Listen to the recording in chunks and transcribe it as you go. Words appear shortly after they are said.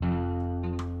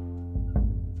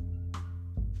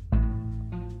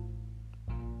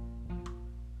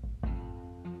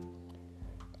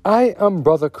I am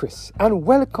Brother Chris, and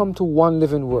welcome to One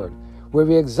Living Word, where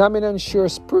we examine and share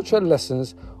spiritual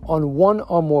lessons on one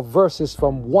or more verses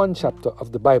from one chapter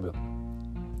of the Bible.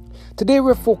 Today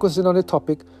we're focusing on the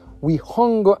topic, We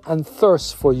Hunger and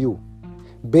Thirst for You,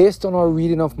 based on our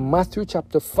reading of Matthew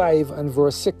chapter 5 and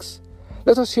verse 6.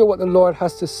 Let us hear what the Lord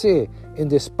has to say in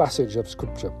this passage of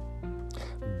Scripture.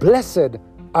 Blessed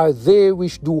are they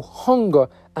which do hunger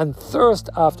and thirst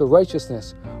after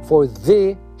righteousness, for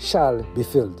they shall be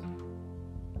filled.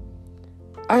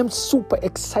 I am super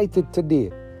excited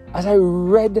today as I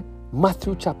read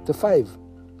Matthew chapter 5.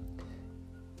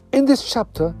 In this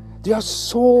chapter, there are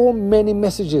so many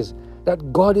messages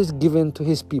that God is giving to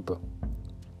His people.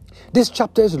 This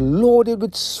chapter is loaded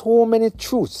with so many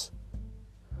truths.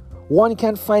 One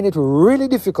can find it really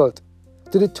difficult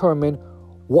to determine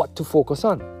what to focus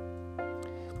on.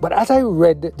 But as I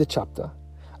read the chapter,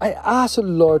 I asked the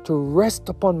Lord to rest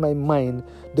upon my mind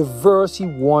the verse He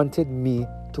wanted me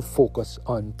to focus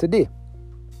on today.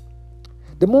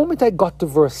 The moment I got to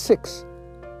verse 6,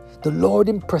 the Lord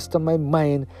impressed on my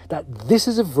mind that this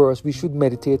is a verse we should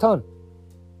meditate on.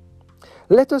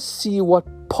 Let us see what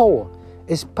power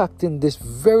is packed in this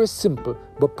very simple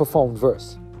but profound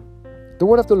verse. The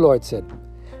word of the Lord said,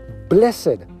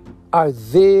 Blessed are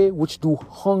they which do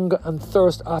hunger and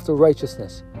thirst after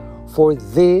righteousness, for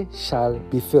they shall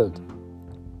be filled.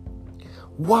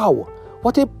 Wow,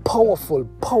 what a powerful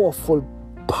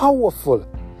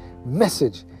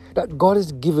message that God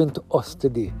is giving to us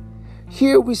today.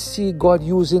 Here we see God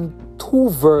using two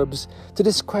verbs to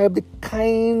describe the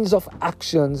kinds of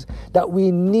actions that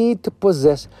we need to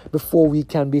possess before we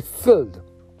can be filled.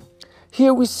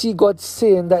 Here we see God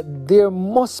saying that there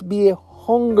must be a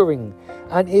hungering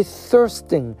and a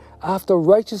thirsting after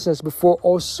righteousness before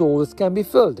our souls can be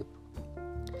filled.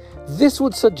 This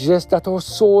would suggest that our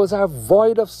souls are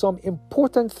void of some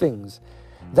important things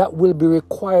that will be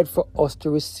required for us to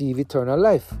receive eternal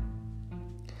life.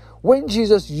 When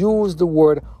Jesus used the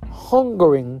word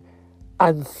hungering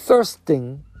and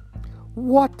thirsting,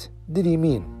 what did He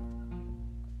mean?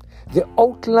 The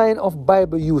outline of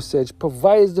Bible usage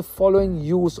provides the following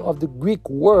use of the Greek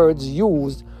words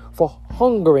used for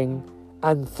hungering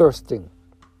and thirsting.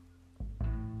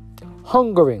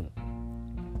 Hungering.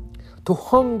 To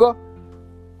hunger,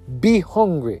 be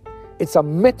hungry. It's a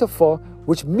metaphor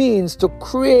which means to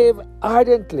crave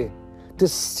ardently, to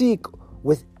seek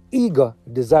with eager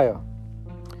desire.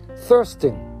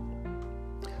 Thirsting.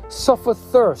 Suffer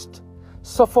thirst.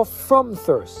 Suffer from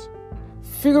thirst.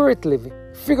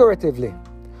 Figuratively,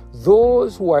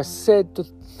 those who are said to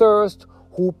thirst,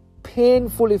 who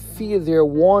painfully feel their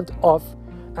want of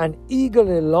and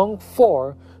eagerly long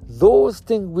for those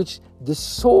things which the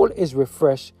soul is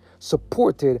refreshed,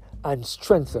 supported, and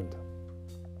strengthened.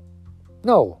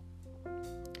 Now,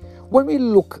 when we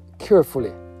look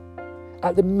carefully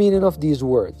at the meaning of these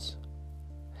words,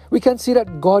 we can see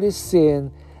that God is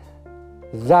saying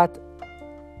that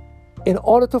in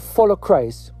order to follow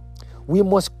Christ, we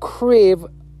must crave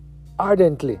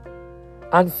ardently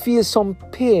and feel some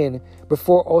pain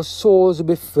before our souls will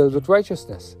be filled with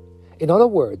righteousness. In other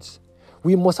words,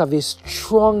 we must have a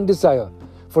strong desire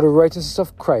for the righteousness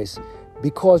of Christ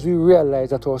because we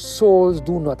realize that our souls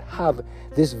do not have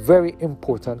this very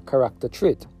important character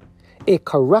trait. A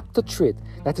character trait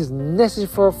that is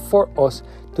necessary for us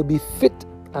to be fit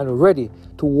and ready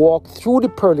to walk through the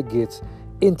pearly gates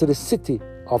into the city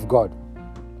of God.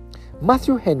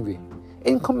 Matthew Henry,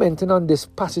 in commenting on this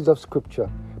passage of Scripture,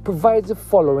 provides the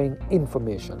following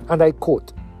information, and I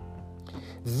quote,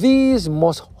 These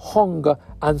must hunger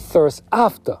and thirst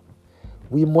after.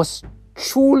 We must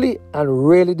truly and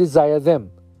really desire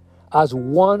them, as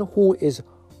one who is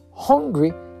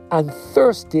hungry and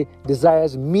thirsty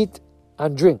desires meat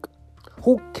and drink,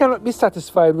 who cannot be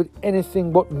satisfied with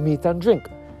anything but meat and drink,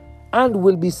 and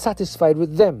will be satisfied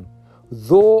with them,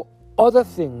 though other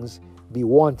things be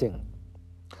wanting.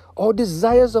 Our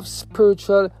desires of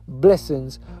spiritual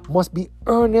blessings must be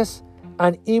earnest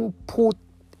and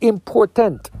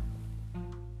important.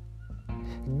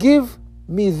 Give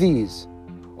me these,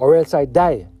 or else I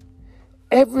die.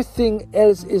 Everything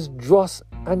else is dross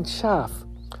and chaff,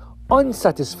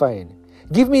 unsatisfying.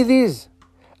 Give me these,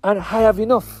 and I have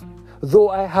enough, though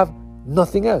I have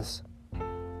nothing else.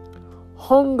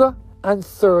 Hunger and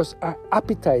thirst are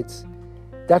appetites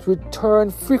that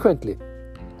return frequently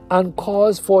and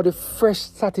cause for the fresh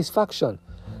satisfaction.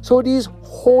 So these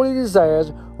holy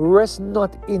desires rest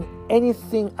not in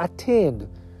anything attained,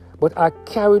 but are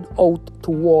carried out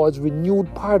towards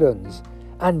renewed pardons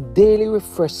and daily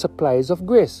refreshed supplies of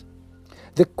grace.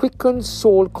 The quickened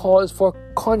soul calls for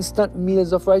constant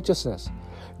meals of righteousness,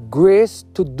 grace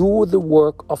to do the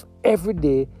work of every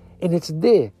day in its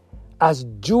day, as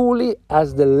duly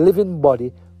as the living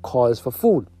body calls for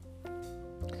food.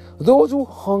 Those who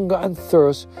hunger and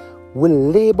thirst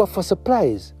will labor for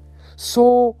supplies.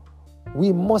 So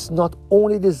we must not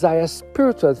only desire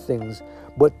spiritual things,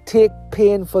 but take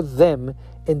pain for them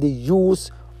in the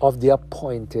use of the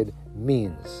appointed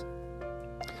means.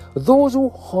 Those who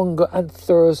hunger and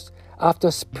thirst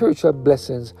after spiritual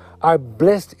blessings are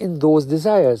blessed in those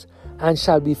desires and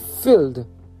shall be filled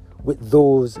with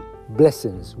those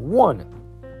blessings. 1.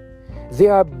 They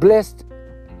are blessed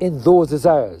in those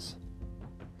desires.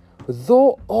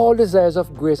 Though all desires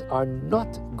of grace are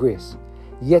not grace,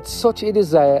 yet such a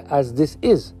desire as this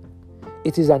is,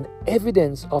 it is an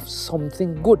evidence of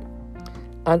something good,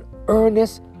 an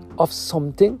earnest of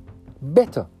something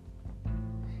better.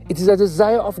 It is a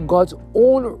desire of God's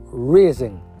own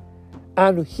raising,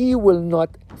 and He will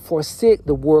not forsake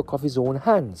the work of His own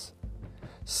hands.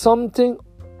 Something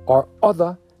or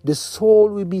other the soul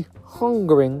will be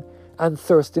hungering and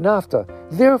thirsting after.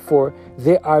 Therefore,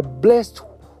 they are blessed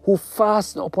who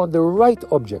fasten upon the right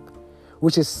object,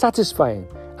 which is satisfying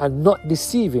and not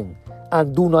deceiving,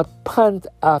 and do not pant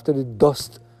after the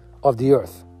dust of the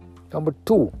earth. Number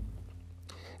 2,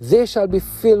 they shall be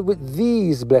filled with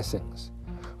these blessings.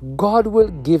 God will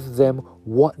give them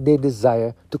what they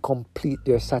desire to complete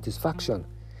their satisfaction.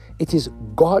 It is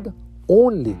God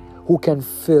only who can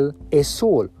fill a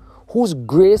soul, whose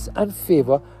grace and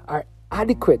favor are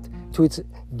adequate to its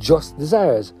just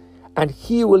desires, and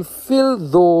He will fill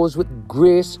those with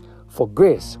grace for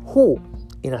grace, who,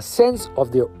 in a sense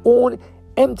of their own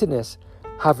emptiness,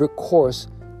 have recourse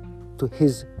to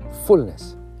His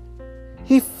fullness.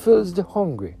 He fills the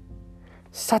hungry,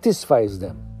 satisfies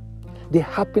them. The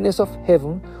happiness of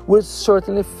heaven will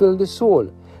certainly fill the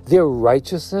soul. Their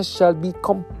righteousness shall be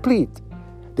complete.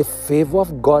 The favor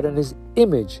of God and His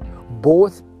image,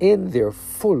 both in their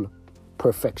full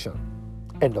perfection.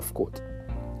 End of quote.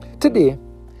 Today,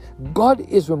 God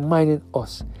is reminding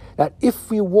us that if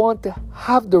we want to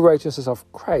have the righteousness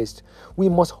of Christ, we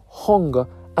must hunger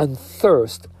and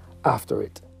thirst after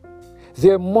it.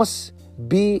 There must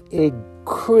be a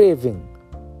craving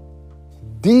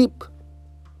deep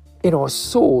in our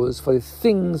souls for the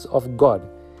things of God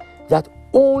that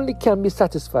only can be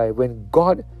satisfied when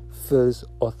God fills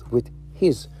us with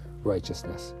His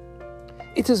righteousness.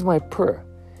 It is my prayer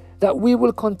that we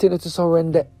will continue to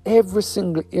surrender every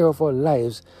single area of our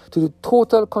lives to the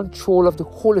total control of the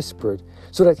Holy Spirit,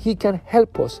 so that He can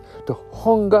help us to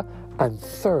hunger and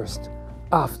thirst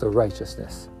after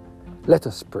righteousness. Let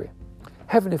us pray.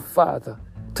 Heavenly Father,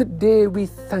 today we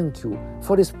thank You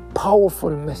for this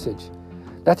powerful message,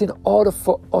 that in order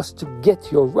for us to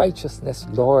get Your righteousness,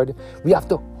 Lord, we have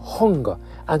to hunger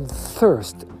and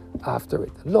thirst after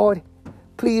it. Lord,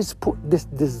 please put this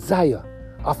desire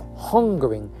of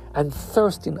hungering and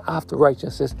thirsting after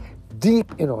righteousness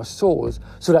deep in our souls,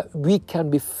 so that we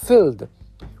can be filled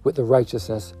with the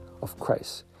righteousness of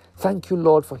Christ. Thank You,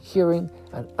 Lord, for hearing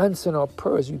and answering our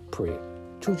prayers, we pray.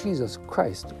 Through Jesus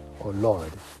Christ, our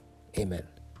Lord. Amen.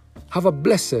 Have a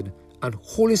blessed and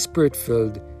Holy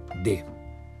Spirit-filled day.